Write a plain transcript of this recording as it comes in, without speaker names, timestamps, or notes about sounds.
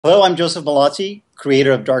Hello, I'm Joseph Malazzi,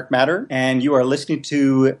 creator of Dark Matter, and you are listening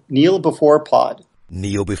to Kneel Before Pod.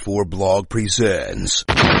 Kneel Before Blog presents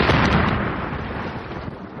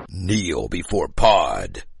Kneel Before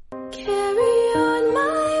Pod. Carry on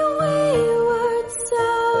my wayward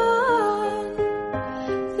son.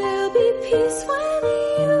 There'll be peace when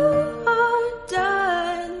you are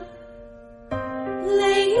done.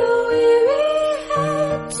 Lay your weary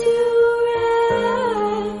head to rest.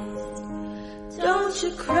 Don't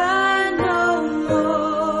you cry no more.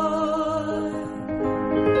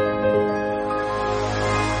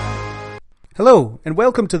 Hello, and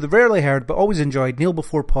welcome to the rarely heard but always enjoyed Kneel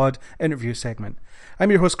Before Pod interview segment. I'm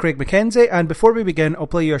your host Craig McKenzie, and before we begin, I'll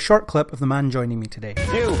play you a short clip of the man joining me today.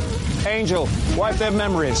 You, Angel, wipe their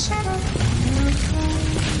memories.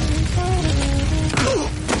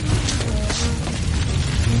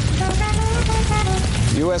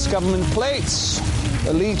 U.S. government plates.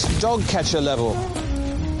 Elite dog catcher level.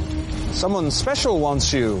 Someone special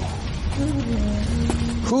wants you.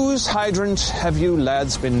 Whose hydrant have you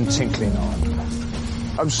lads been tinkling on?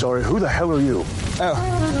 I'm sorry, who the hell are you?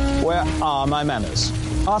 Oh, where are my manners?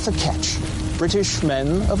 Arthur Ketch, British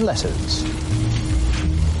men of letters.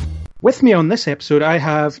 With me on this episode, I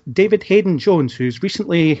have David Haydn-Jones, who's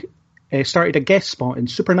recently started a guest spot in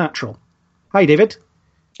Supernatural. Hi, David.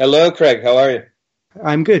 Hello, Craig. How are you?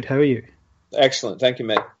 I'm good. How are you? Excellent. Thank you,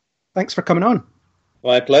 mate. Thanks for coming on.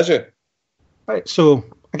 My pleasure. Right, so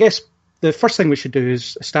I guess the first thing we should do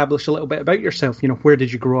is establish a little bit about yourself. You know, where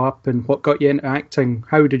did you grow up and what got you into acting?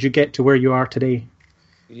 How did you get to where you are today?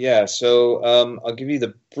 Yeah, so I'll give you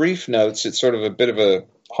the brief notes. It's sort of a bit of a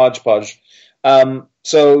hodgepodge.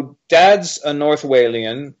 So dad's a North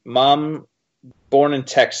Walian, mom born in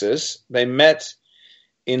Texas. They met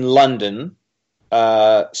in London,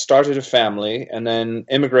 started a family, and then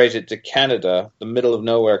immigrated to Canada, the middle of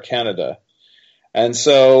nowhere Canada. And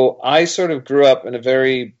so I sort of grew up in a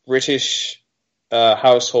very British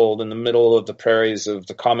household in the middle of the prairies of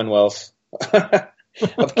the Commonwealth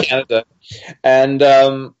of Canada,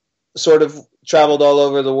 and sort of traveled all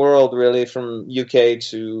over the world, really, from UK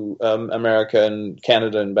to America and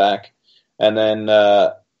Canada and back. And then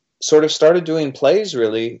sort of started doing plays,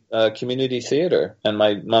 really, community theater. And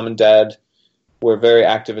my mom and dad were very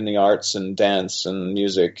active in the arts and dance and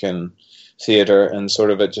music and theater, and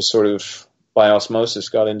it just sort of by osmosis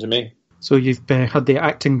got into me. So you've had the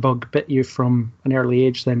acting bug bit you from an early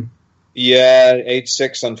age then? Yeah, age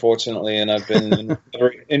 6, unfortunately, and I've been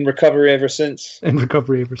in recovery ever since. In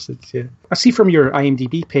recovery ever since, yeah. I see from your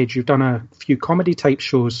IMDb page you've done a few comedy-type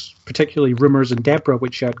shows, particularly Rumours and Deborah,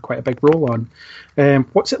 which you had quite a big role on.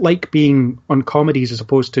 What's it like being on comedies as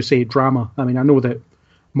opposed to, say, drama? I mean, I know that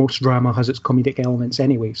most drama has its comedic elements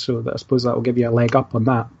anyway, so I suppose that will give you a leg up on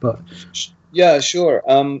that. But yeah, sure.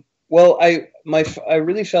 Well, I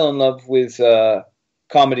really fell in love with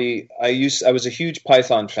comedy. I was a huge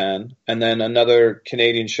Python fan, and then another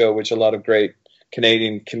Canadian show, which a lot of great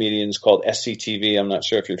Canadian comedians called SCTV. I'm not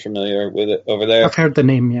sure if you're familiar with it over there. I've heard the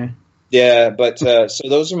name, yeah. Yeah, but so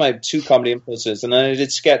those are my two comedy influences, and then I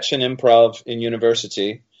did sketch and improv in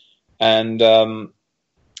university, and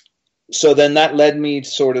so then that led me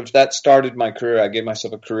to that started my career. I gave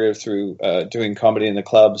myself a career through doing comedy in the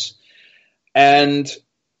clubs, and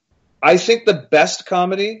I think the best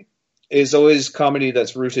comedy is always comedy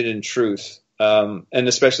that's rooted in truth, and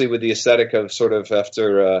especially with the aesthetic of sort of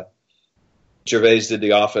after Gervais did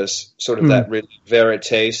The Office, sort of that really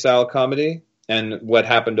verite style comedy. And what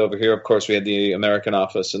happened over here, of course, we had the American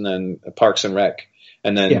Office, and then Parks and Rec,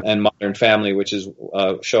 and then and Modern Family, which is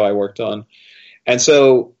a show I worked on. And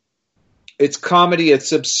so it's comedy,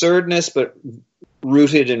 it's absurdness, but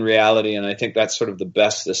rooted in reality, and I think that's sort of the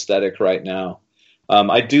best aesthetic right now.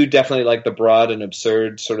 I do definitely like the broad and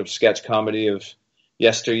absurd sort of sketch comedy of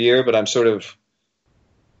yesteryear, but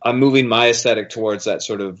I'm moving my aesthetic towards that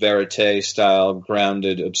sort of verite style,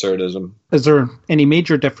 grounded absurdism. Is there any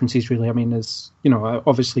major differences, really? I mean,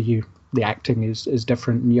 obviously the acting is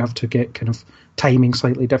different, and you have to get kind of timing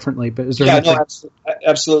slightly differently, but is there anything? No,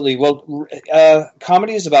 absolutely. Well,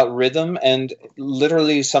 comedy is about rhythm, and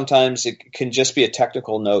literally sometimes it can just be a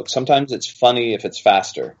technical note. Sometimes it's funny if it's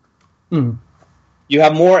faster. You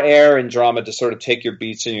have more air in drama to sort of take your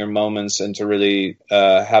beats and your moments and to really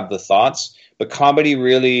have the thoughts. But comedy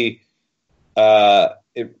really,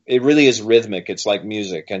 it really is rhythmic. It's like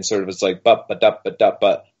music, and sort of it's like but.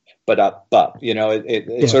 You know,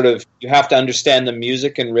 it sort of, you have to understand the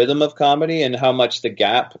music and rhythm of comedy and how much the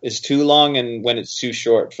gap is too long and when it's too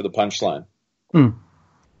short for the punchline.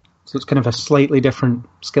 So it's kind of a slightly different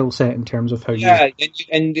skill set in terms of how you... Yeah,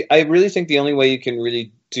 and I really think the only way you can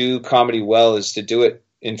really do comedy well is to do it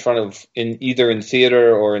in either in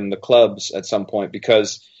theater or in the clubs at some point,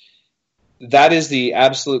 because that is the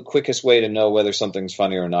absolute quickest way to know whether something's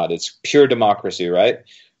funny or not. It's pure democracy, right?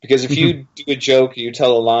 Because if you do a joke, you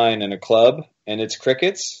tell a line in a club and it's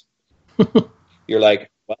crickets, you're like,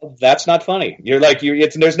 well, that's not funny. You're like,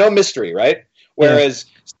 there's no mystery, right? Whereas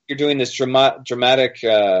you're doing this dramatic,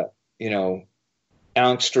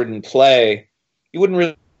 angst-ridden play, you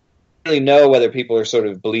wouldn't really know whether people are sort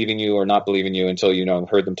of believing you or not believing you until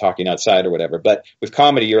heard them talking outside or whatever. But with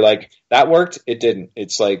comedy, you're like, that worked, it didn't.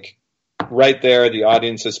 It's like right there, the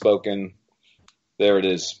audience has spoken. There it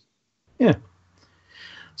is. Yeah.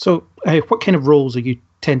 So, what kind of roles do you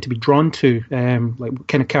tend to be drawn to? Like, what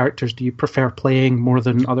kind of characters do you prefer playing more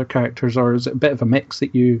than other characters, or is it a bit of a mix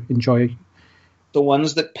that you enjoy? The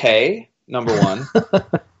ones that pay, number one.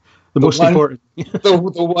 The most important. the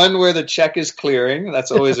one where the check is clearing. That's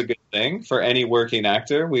always a good thing for any working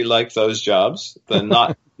actor. We like those jobs.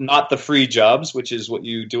 Not the free jobs, which is what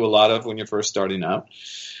you do a lot of when you're first starting out.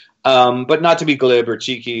 But not to be glib or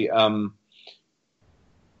cheeky.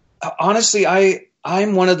 Honestly,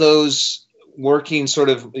 I'm one of those working sort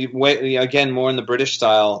of, again, more in the British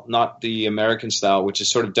style, not the American style, which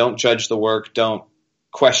is sort of don't judge the work, don't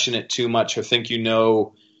question it too much or think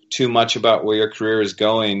too much about where your career is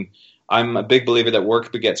going. I'm a big believer that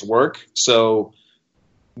work begets work. So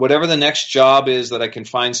whatever the next job is that I can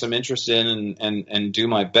find some interest in and do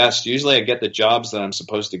my best, usually I get the jobs that I'm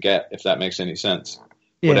supposed to get, if that makes any sense.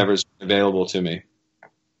 Yeah. Whatever's available to me.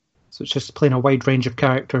 So it's just playing a wide range of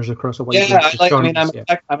characters across a wide range of genres.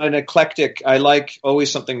 I'm an eclectic. I like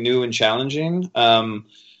always something new and challenging.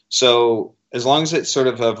 So as long as it's sort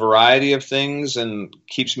of a variety of things and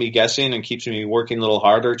keeps me guessing and keeps me working a little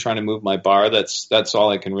harder, trying to move my bar, that's all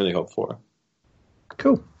I can really hope for.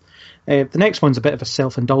 Cool. The next one's a bit of a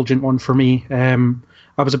self-indulgent one for me.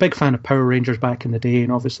 I was a big fan of Power Rangers back in the day,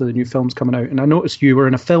 and obviously the new film's coming out. And I noticed you were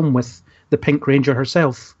in a film with the Pink Ranger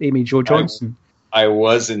herself, Amy Jo Johnson. I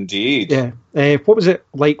was indeed. Yeah. What was it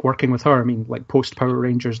like working with her? I mean, like post Power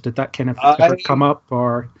Rangers, did that kind of ever come up,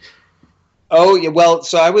 or? Oh yeah. Well,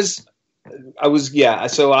 so I was.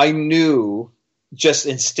 So I knew just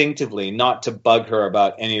instinctively not to bug her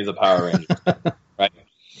about any of the Power Rangers, right?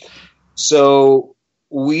 So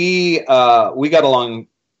we got along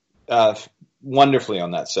wonderfully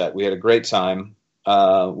on that set. We had a great time.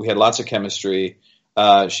 We had lots of chemistry.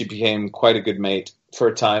 She became quite a good mate for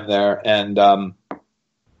a time there, and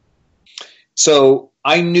so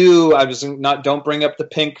I knew I was don't bring up the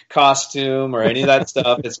pink costume or any of that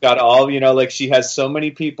stuff. It's got all, like she has so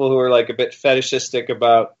many people who are like a bit fetishistic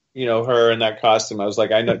about, her in that costume. I was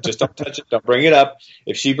like, I know, just don't touch it. Don't bring it up.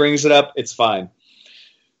 If she brings it up, it's fine.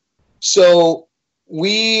 So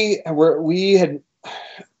we were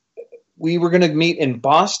going to meet in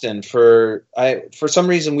Boston for some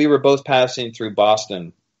reason we were both passing through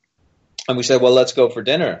Boston, and we said, well, let's go for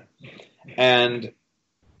dinner.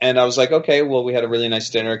 And I was like, okay, well, we had a really nice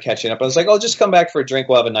dinner, catching up. I was like, oh, just come back for a drink.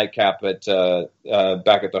 We'll have a nightcap back at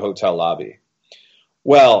the hotel lobby.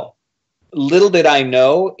 Well, little did I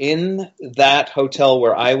know, in that hotel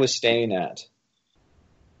where I was staying at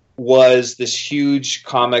was this huge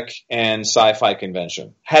comic and sci-fi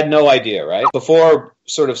convention. Had no idea, right? Before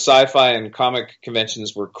sort of sci-fi and comic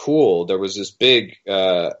conventions were cool, there was this big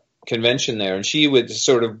convention there, and she would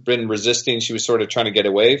sort of been resisting. She was sort of trying to get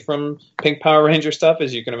away from Pink Power Ranger stuff,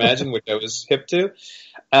 as you can imagine, which I was hip to.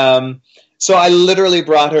 So I literally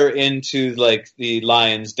brought her into like the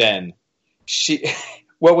Lion's Den.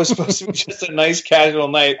 What was supposed to be just a nice casual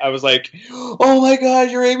night, I was like, oh my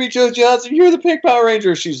God, you're Amy Jo Johnson, you're the Pink Power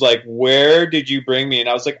Ranger. She's like, where did you bring me? And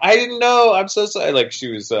I was like, I didn't know, I'm so sorry. Like she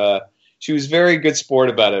was very good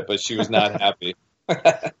sport about it, but she was not happy.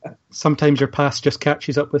 Sometimes your past just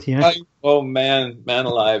catches up with you. Oh man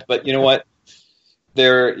alive. But you know what?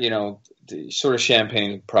 They're, sort of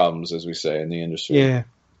champagne problems, as we say in the industry. Yeah.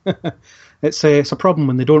 It's a problem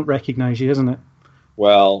when they don't recognize you, isn't it?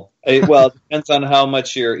 Well, it depends on how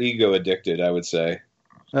much you're ego addicted, I would say.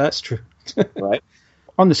 That's true. Right.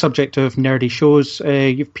 On the subject of nerdy shows,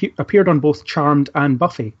 you've appeared on both Charmed and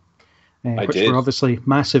Buffy, which were obviously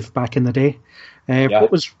massive back in the day.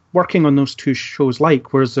 What was working on those two shows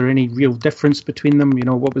like? Was there any real difference between them?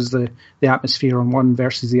 What was the atmosphere on one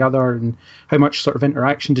versus the other, and how much sort of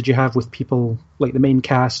interaction did you have with people like the main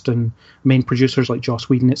cast and main producers like Joss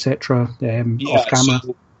Whedon, etc. Off camera?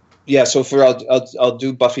 I'll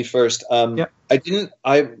do Buffy first. So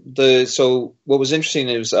what was interesting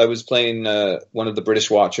is I was playing one of the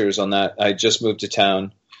British Watchers on that. I just moved to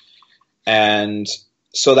town, and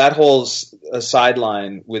so that whole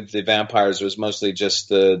sideline with the vampires was mostly just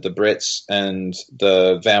the Brits and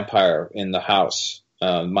the vampire in the house.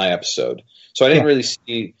 my episode. So I didn't really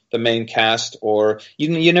see the main cast, or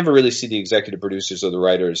you never really see the executive producers or the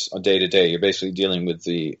writers on day to day. You're basically dealing with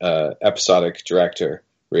the episodic director,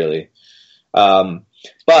 really.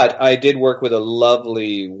 But I did work with a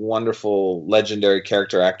lovely, wonderful, legendary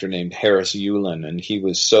character actor named Harris Yulin, and he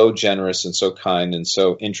was so generous and so kind and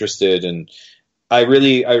so interested. And I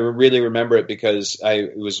really remember it because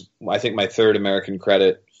it was, I think, my third American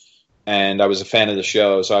credit, and I was a fan of the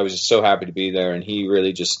show, so I was just so happy to be there. And he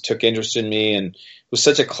really just took interest in me and was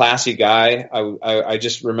such a classy guy. I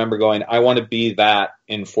just remember going, I want to be that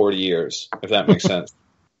in 40 years, if that makes sense.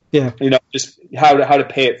 Yeah, just how to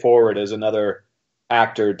pay it forward as another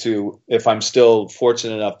actor to, if I'm still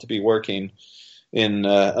fortunate enough to be working in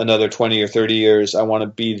another 20 or 30 years, I want to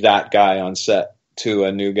be that guy on set to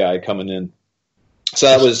a new guy coming in. So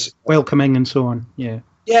that was welcoming and so on. Yeah,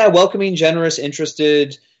 welcoming, generous,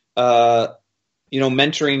 interested,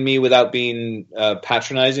 mentoring me without being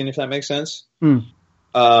patronizing, if that makes sense.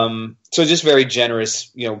 So just very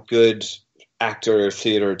generous, good actor,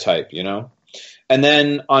 theater type, And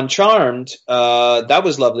then on Charmed, that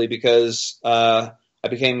was lovely because I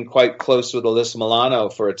became quite close with Alyssa Milano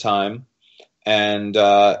for a time, and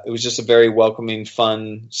it was just a very welcoming,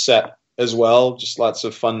 fun set as well. Just lots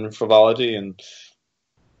of fun and frivolity, and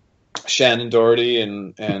Shannon Doherty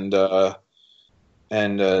and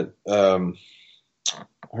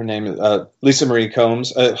her name is Lisa Marie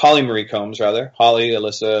Combs, Holly Marie Combs rather. Holly,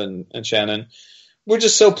 Alyssa, and Shannon. We're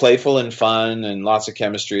just so playful and fun, and lots of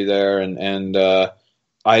chemistry there, and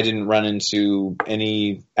I didn't run into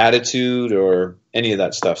any attitude or any of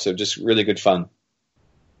that stuff, so just really good fun.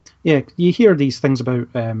 Yeah, you hear these things about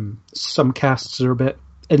some casts are a bit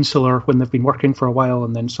insular when they've been working for a while,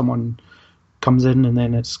 and then someone comes in and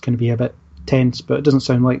then it's going to be a bit tense, but it doesn't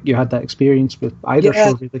sound like you had that experience with either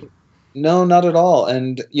show, really. No, not at all.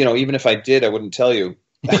 And, even if I did, I wouldn't tell you.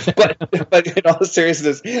 but in all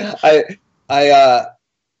seriousness, the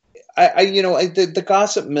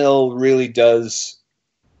gossip mill really does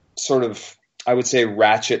sort of, I would say,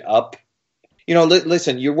 ratchet up.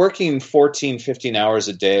 Listen, you're working 14, 15 hours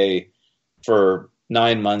a day for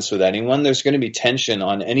 9 months with anyone. There's going to be tension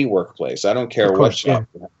on any workplace. I don't care what job,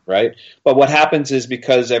 right? But what happens is,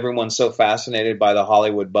 because everyone's so fascinated by the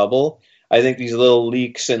Hollywood bubble, I think these little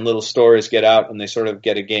leaks and little stories get out, and they sort of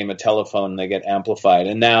get a game of telephone, and they get amplified.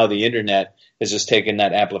 And now the internet has just taken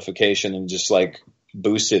that amplification and just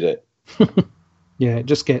boosted it. Yeah,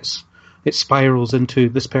 it spirals into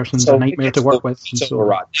this person's a nightmare to work with.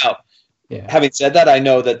 Now, having said that, I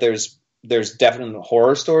know that there's definite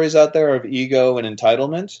horror stories out there of ego and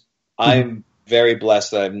entitlement. I'm very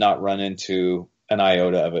blessed that I've not run into an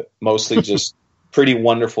iota of it. Mostly just pretty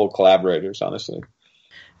wonderful collaborators, honestly.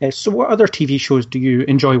 So what other TV shows do you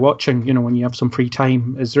enjoy watching, when you have some free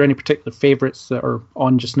time? Is there any particular favourites that are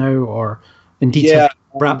on just now, or indeed have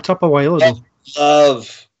wrapped up a while ago?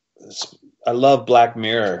 I love Black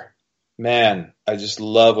Mirror. Man, I just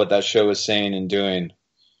love what that show is saying and doing.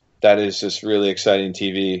 That is just really exciting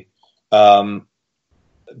TV.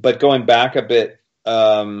 But going back a bit,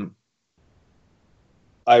 I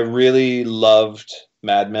really loved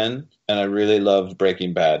Mad Men, and I really loved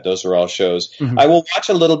Breaking Bad. Those are all shows. I will watch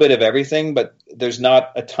a little bit of everything, but there's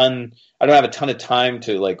not a ton. I don't have a ton of time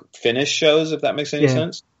to finish shows, if that makes any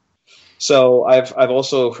sense. So I've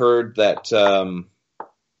also heard that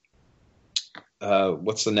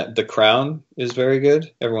The Crown is very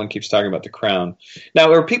good. Everyone keeps talking about The Crown.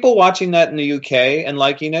 Now, are people watching that in the UK and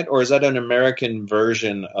liking it, or is that an American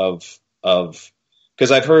version of?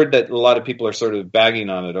 Because I've heard that a lot of people are sort of bagging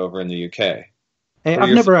on it over in the UK.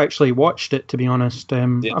 I've never actually watched it, to be honest.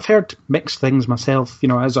 I've heard mixed things myself,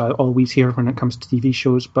 as I always hear when it comes to TV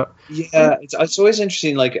shows. But it's always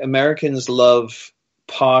interesting. Americans love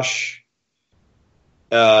posh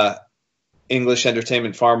English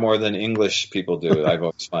entertainment far more than English people do. I've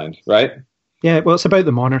always find, right? Yeah, well, it's about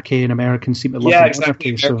the monarchy, and Americans seem to love the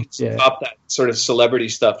monarchy. Americans pop that sort of celebrity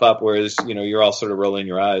stuff up, whereas you're all sort of rolling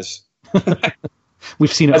your eyes.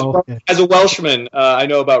 We've seen it all. As a Welshman, I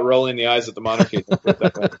know about rolling the eyes at the monarchy.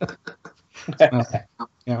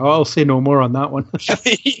 I'll say no more on that one.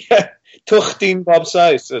 Tuchtin Bob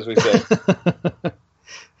Size, as we say.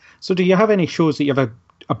 So do you have any shows that you have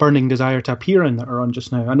a burning desire to appear in that are on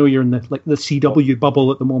just now? I know you're in the CW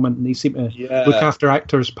bubble at the moment, and they seem to look after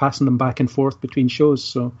actors, passing them back and forth between shows.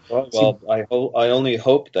 So I only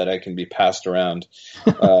hope that I can be passed around.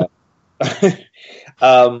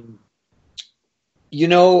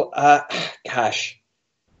 Gosh,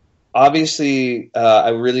 obviously, I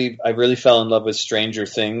really fell in love with Stranger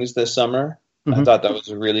Things this summer. I thought that was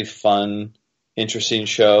a really fun, interesting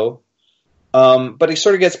show. But it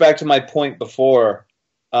sort of gets back to my point before.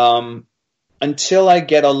 until I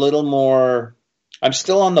get a little more. I'm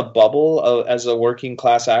still on the bubble as a working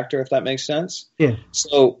class actor, if that makes sense. Yeah.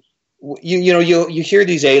 So you hear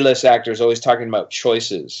these A-list actors always talking about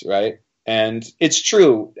choices, right? And it's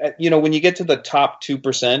true. When you get to the top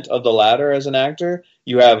 2% of the ladder as an actor,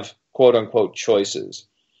 you have quote unquote choices.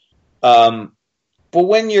 But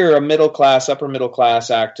when you're a middle class, upper middle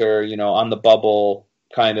class actor, on the bubble,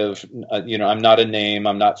 kind of, I'm not a name,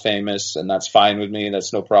 I'm not famous, and that's fine with me.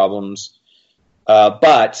 That's no problems.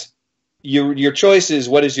 But your choice is,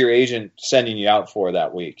 what is your agent sending you out for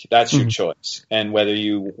that week? That's your choice. And whether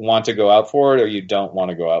you want to go out for it or you don't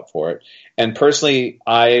want to go out for it. And personally,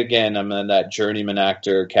 I'm in that journeyman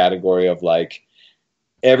actor category of like,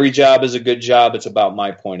 every job is a good job. It's about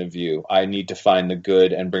my point of view. I need to find the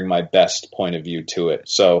good and bring my best point of view to it.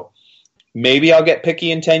 So maybe I'll get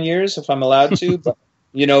picky in 10 years if I'm allowed to. But,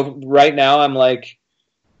 right now I'm like,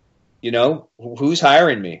 who's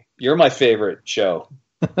hiring me? You're my favorite show.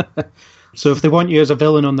 So if they want you as a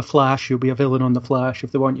villain on The Flash, you'll be a villain on The Flash.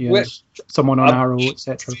 If they want you as someone on Arrow,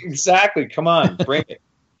 etc. Exactly. Come on, bring it.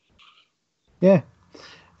 Yeah.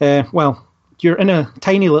 Well, you're in a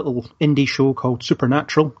tiny little indie show called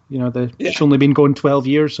Supernatural. It's only been going 12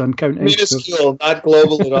 years and counting. Minuscule, not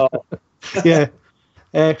global at all. Yeah.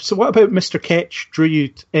 So what about Mr. Ketch drew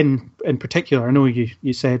you in particular? I know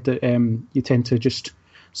you said that you tend to just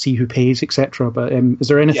see who pays, etc. But is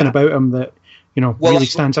there anything about him that really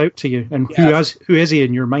stands out to you? And who is he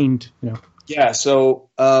in your mind? Yeah. So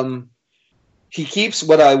he keeps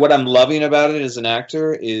what I'm loving about it as an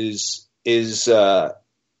actor is the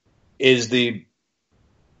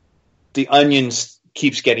onion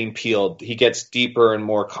keeps getting peeled. He gets deeper and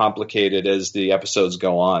more complicated as the episodes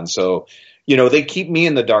go on. So, they keep me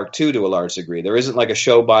in the dark too, to a large degree. There isn't like a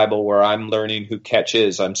show Bible where I'm learning who Ketch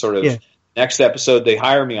is. I'm sort of next episode they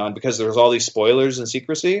hire me on because there's all these spoilers and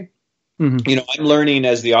secrecy. Mm-hmm. I'm learning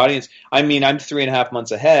as the audience. I mean, I'm 3.5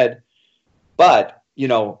 months ahead, but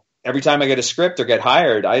every time I get a script or get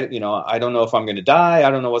hired, I don't know if I'm going to die.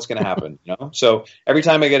 I don't know what's going to happen. So every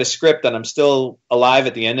time I get a script and I'm still alive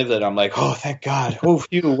at the end of it, I'm like, oh, thank God. Oh,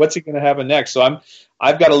 phew, what's it going to happen next? So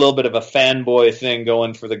I've got a little bit of a fanboy thing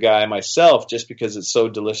going for the guy myself, just because it's so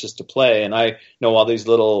delicious to play, and I know all these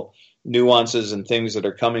little nuances and things that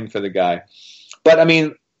are coming for the guy. But I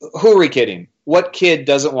mean, who are we kidding? What kid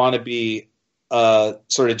doesn't want to be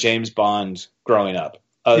sort of James Bond growing up,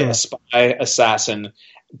 a spy assassin?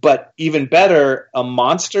 But even better, a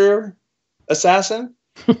monster assassin.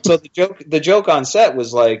 So the joke on set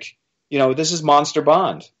was like, this is Monster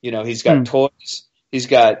Bond. He's got toys. He's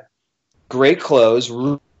got great clothes,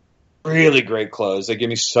 really great clothes. They give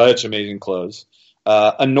me such amazing clothes.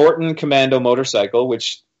 A Norton Commando motorcycle,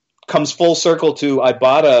 which comes full circle to I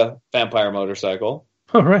bought a vampire motorcycle.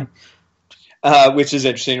 Oh, right. Which is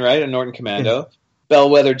interesting, right? A Norton Commando. Yeah.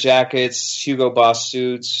 Bellwether jackets, Hugo Boss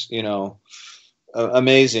suits,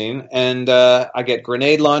 amazing. And I get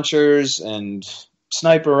grenade launchers and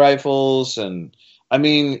sniper rifles. And I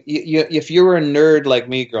mean, if you were a nerd like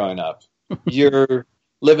me growing up, you're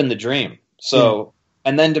living the dream. So,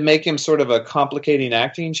 and then to make him sort of a complicating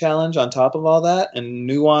acting challenge on top of all that, and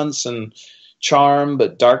nuance and charm,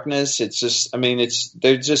 but darkness, it's just, I mean,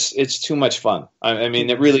 it's too much fun. I mean,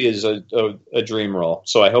 it really is a dream role.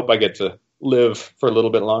 So I hope I get to live for a little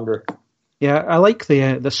bit longer. Yeah, I like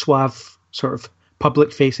the suave sort of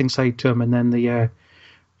public facing side to him, and then the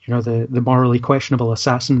morally questionable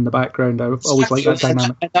assassin in the background. I've always liked that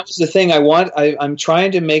dynamic. And that was the thing I'm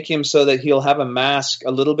trying to make him so that he'll have a mask,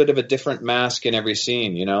 a little bit of a different mask in every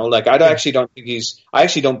scene. Like I actually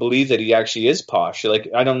don't believe that he actually is posh. Like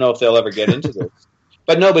I don't know if they'll ever get into this.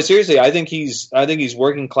 But seriously, I think he's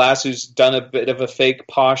working class who's done a bit of a fake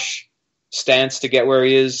posh stance to get where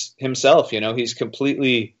he is himself. He's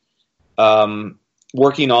completely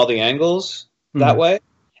working all the angles that way,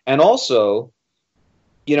 and also.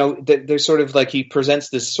 There's sort of like he presents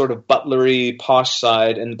this sort of butlery, posh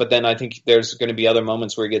side, but then I think there's going to be other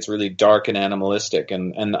moments where he gets really dark and animalistic,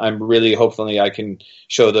 and I'm really hopefully I can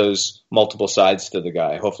show those multiple sides to the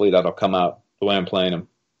guy. Hopefully that'll come out the way I'm playing him.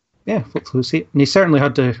 Yeah, hopefully. See, and he certainly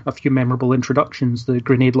had a few memorable introductions. The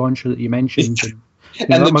grenade launcher that you mentioned, and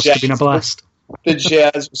that must have been a blast. The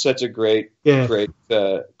jazz was such a great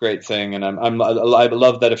thing, and I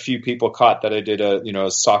love that a few people caught that I did a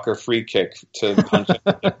soccer free kick to punch him.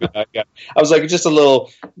 I was like just a little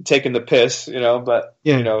taking the piss, but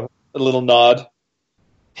a little nod.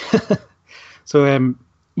 So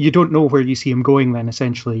you don't know where you see him going then.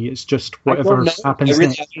 Essentially, it's just whatever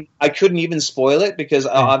happens. I couldn't even spoil it because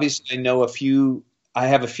obviously I know I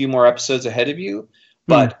have a few more episodes ahead of you,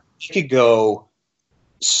 but he could go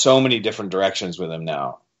so many different directions with him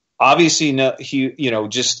now. Obviously, no,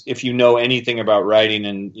 just if you know anything about writing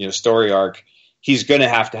and story arc, he's going to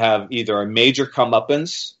have either a major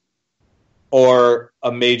comeuppance or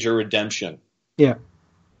a major redemption. Yeah.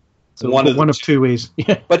 So one of two ways.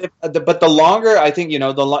 Yeah. But the longer, I think,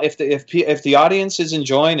 if the audience is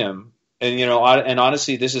enjoying him, and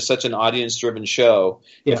honestly, this is such an audience-driven show.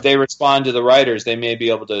 Yeah. If they respond to the writers, they may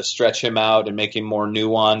be able to stretch him out and make him more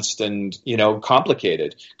nuanced and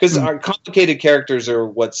complicated. Because our complicated characters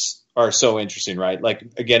are so interesting, right?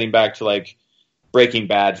 Like getting back to like Breaking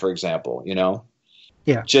Bad, for example.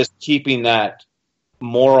 Yeah, just keeping that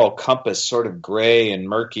moral compass sort of gray and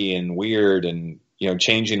murky and weird and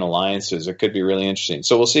changing alliances. It could be really interesting.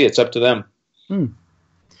 So we'll see. It's up to them.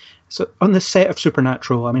 So on the set of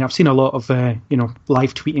Supernatural, I mean, I've seen a lot of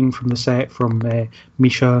live tweeting from the set from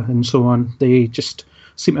Misha and so on. They just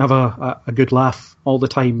seem to have a good laugh all the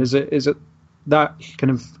time. Is it that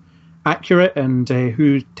kind of accurate? And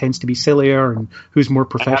who tends to be sillier and who's more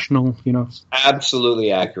professional?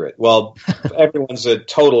 Absolutely accurate. Well, everyone's a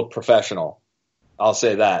total professional. I'll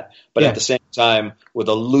say that. But at the same time, with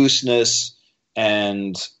a looseness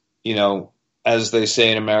and, as they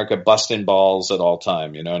say in America, busting balls at all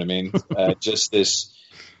time. You know what I mean? Just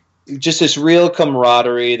this real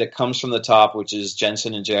camaraderie that comes from the top, which is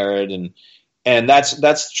Jensen and Jared. And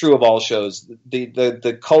that's true of all shows.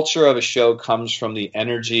 The culture of a show comes from the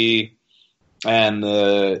energy and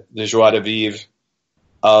the joie de vivre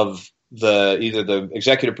of either the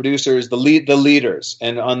executive producers, the leaders.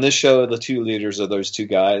 And on this show, the two leaders are those two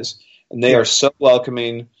guys. And they are so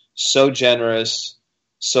welcoming, so generous,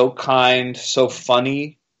 so kind, so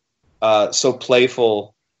funny, so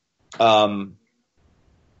playful. They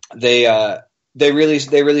really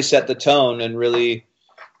set the tone and really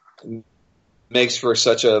makes for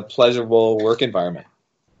such a pleasurable work environment.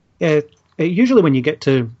 Yeah, usually when you get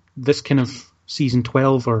to this kind of season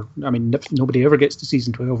 12, nobody ever gets to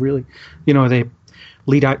season 12 really. The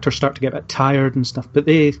lead actors start to get a bit tired and stuff, but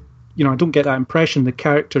I don't get that impression. The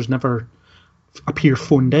characters never appear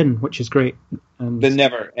phoned in, which is great. They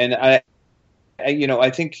never, and I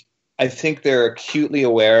think they're acutely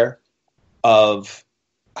aware of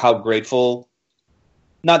how grateful,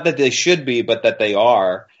 not that they should be, but that they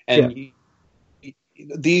are. And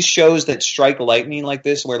these shows that strike lightning like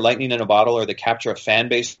this, where lightning in a bottle, or they capture a fan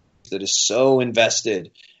base that is so invested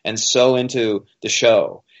and so into the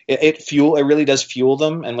show, it really does fuel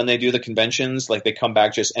them. And when they do the conventions, like they come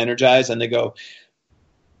back just energized and they go,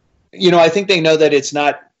 I think they know that it's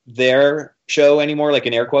not their show anymore, like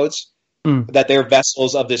in air quotes, that they're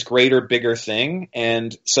vessels of this greater, bigger thing.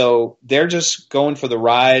 And so they're just going for the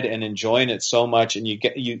ride and enjoying it so much. And you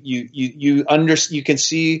can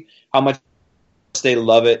see how much they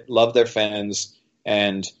love it, love their fans,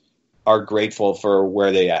 and are grateful for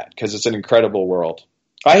where they at, because it's an incredible world.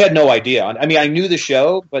 I had no idea. I mean, I knew the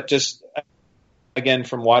show, but just, again,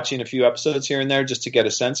 from watching a few episodes here and there just to get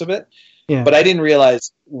a sense of it. Yeah. But I didn't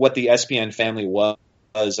realize what the SPN family was,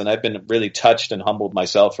 and I've been really touched and humbled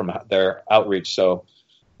myself from their outreach. So,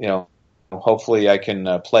 hopefully I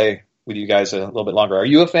can play with you guys a little bit longer. Are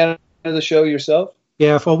you a fan of the show yourself?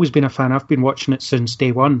 Yeah, I've always been a fan. I've been watching it since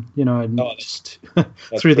day one, and just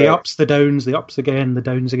through great. The ups, the downs, the ups again, the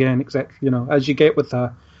downs again, exactly. As you get with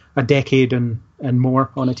a decade and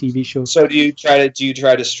more on a TV show. So do you try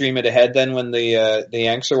to stream it ahead then when the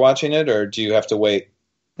Yanks are watching it, or do you have to wait?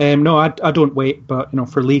 No, I don't wait, but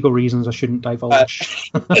for legal reasons, I shouldn't divulge.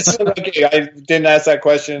 Okay, I didn't ask that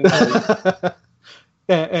question.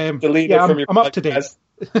 Delete it from your podcast. I'm up to date.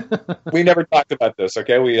 We never talked about this,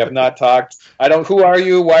 okay? We have not talked. Who are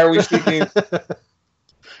you? Why are we speaking?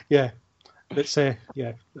 Yeah. It's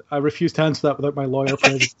I refuse to answer that without my lawyer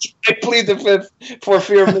present. I plead the fifth for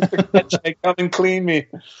fear of Mr. Ketch. Come and clean me.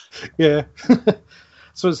 Yeah.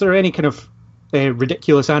 So is there any kind of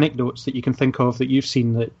ridiculous anecdotes that you can think of that you've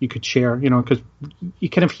seen that you could share? Because you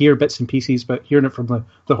kind of hear bits and pieces, but hearing it from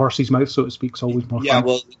the horse's mouth, so to speak, is always more fun. Yeah,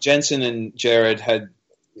 well, Jensen and Jared had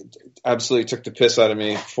absolutely took the piss out of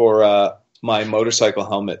me for my motorcycle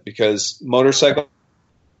helmet, because motorcycle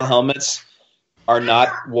helmets are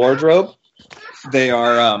not wardrobe. They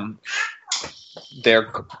are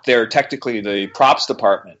they're technically the props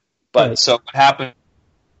department. But right. So what happened,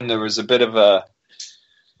 there was a bit of a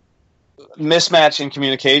mismatch in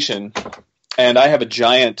communication, and I have a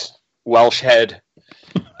giant Welsh head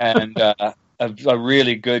and a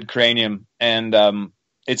really good cranium, and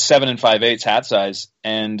it's 7 5/8 hat size,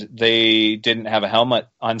 and they didn't have a helmet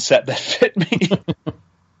on set that fit me.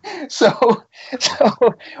 So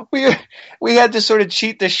we had to sort of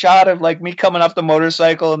cheat the shot of like me coming off the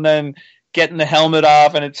motorcycle and then getting the helmet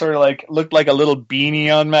off, and it sort of like looked like a little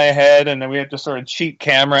beanie on my head, and then we had to sort of cheat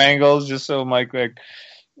camera angles just so Mike, like,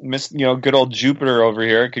 good old Jupiter over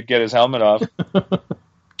here could get his helmet off.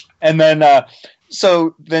 And then,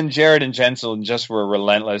 so then Jared and Jensen just were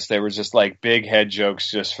relentless. They were just like big head jokes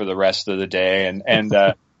just for the rest of the day. And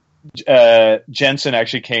Jensen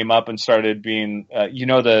actually came up and started being,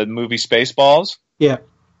 the movie Spaceballs? Yeah.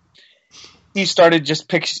 He started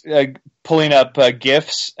just pulling up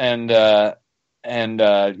GIFs and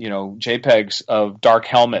JPEGs of Dark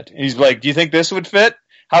Helmet. He's like, "Do you think this would fit?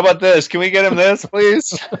 How about this? Can we get him this,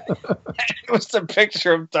 please?" It was a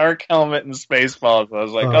picture of Dark Helmet and Spaceballs. I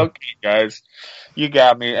was like, "Okay, guys, you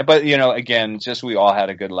got me." But again, just we all had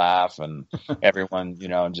a good laugh, and everyone,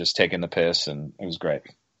 just taking the piss, and it was great.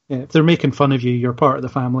 Yeah, if they're making fun of you, you're part of the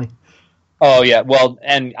family. Oh yeah, well,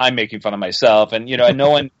 and I'm making fun of myself, and and no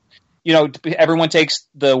one. Everyone takes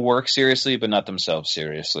the work seriously, but not themselves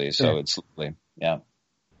seriously. So it's lovely. Yeah.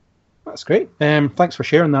 That's great. Thanks for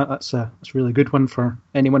sharing that. That's a really good one for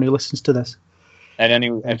anyone who listens to this. And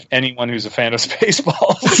anyone who's a fan of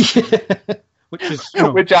Spaceballs.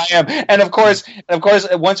 Which I am. And of course,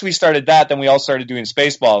 once we started that, then we all started doing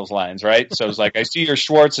Spaceballs lines, right? So it's like, I see your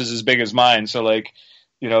Schwartz is as big as mine. So like,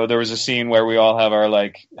 there was a scene where we all have our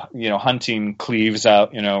like, hunting cleaves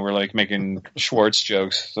out, we're like making Schwartz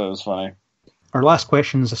jokes. So it was funny. Our last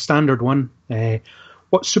question is a standard one.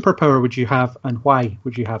 What superpower would you have, and why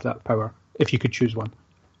would you have that power if you could choose one?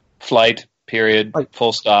 Flight, period,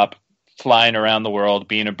 full stop. Flying around the world,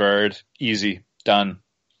 being a bird, easy, done.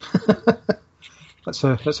 That's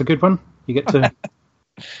a good one. You get to it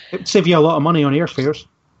would save you a lot of money on airfares.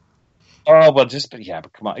 Oh, well,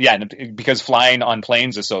 but come on. Yeah, because flying on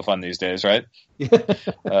planes is so fun these days, right?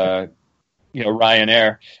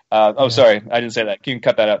 Ryanair. Sorry, I didn't say that. You can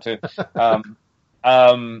cut that out too.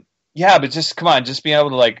 Yeah, but just come on, just being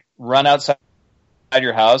able to like run outside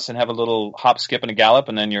your house and have a little hop, skip, and a gallop,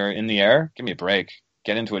 and then you're in the air. Give me a break.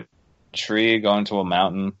 Get into a tree, go into a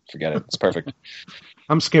mountain. Forget it. It's perfect.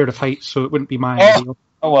 I'm scared of heights, so it wouldn't be my ideal.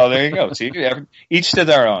 Oh, well, there you go. See, each to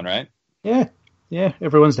their own, right? Yeah.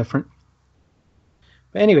 Everyone's different.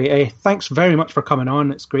 But anyway, thanks very much for coming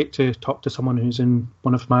on. It's great to talk to someone who's in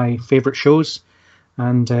one of my favourite shows,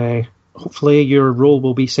 and hopefully your role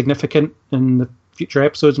will be significant in the future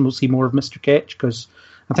episodes, and we'll see more of Mr. Ketch, because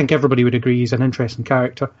I think everybody would agree he's an interesting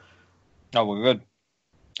character. Oh, well, good.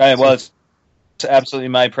 All right, well, it's absolutely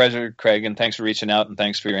my pleasure, Craig, and thanks for reaching out, and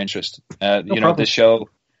thanks for your interest. No problem. This show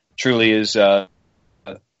truly is now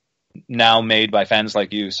made by fans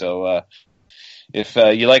like you, so if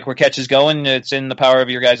you like where Ketch is going, it's in the power of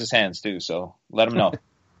your guys' hands, too, so let them know.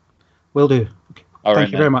 Will do. Okay.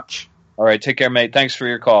 Thank you very much. All right, take care, mate. Thanks for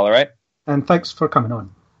your call, all right? And thanks for coming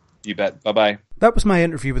on. You bet. Bye-bye. That was my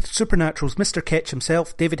interview with Supernatural's Mr. Ketch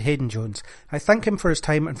himself, David Haydn-Jones. I thank him for his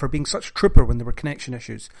time and for being such a trooper when there were connection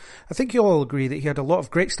issues. I think you'll all agree that he had a lot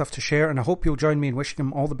of great stuff to share, and I hope you'll join me in wishing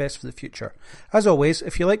him all the best for the future. As always,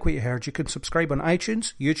 if you like what you heard, you can subscribe on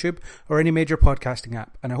iTunes, YouTube, or any major podcasting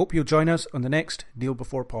app, and I hope you'll join us on the next Kneel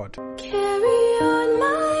Before Pod. Carry on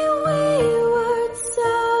my wayward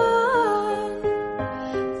son.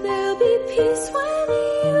 There'll be peace when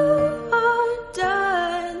you are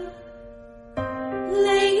done.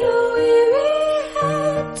 Lay your weary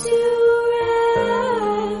head to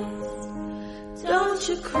rest. Don't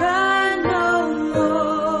you cry.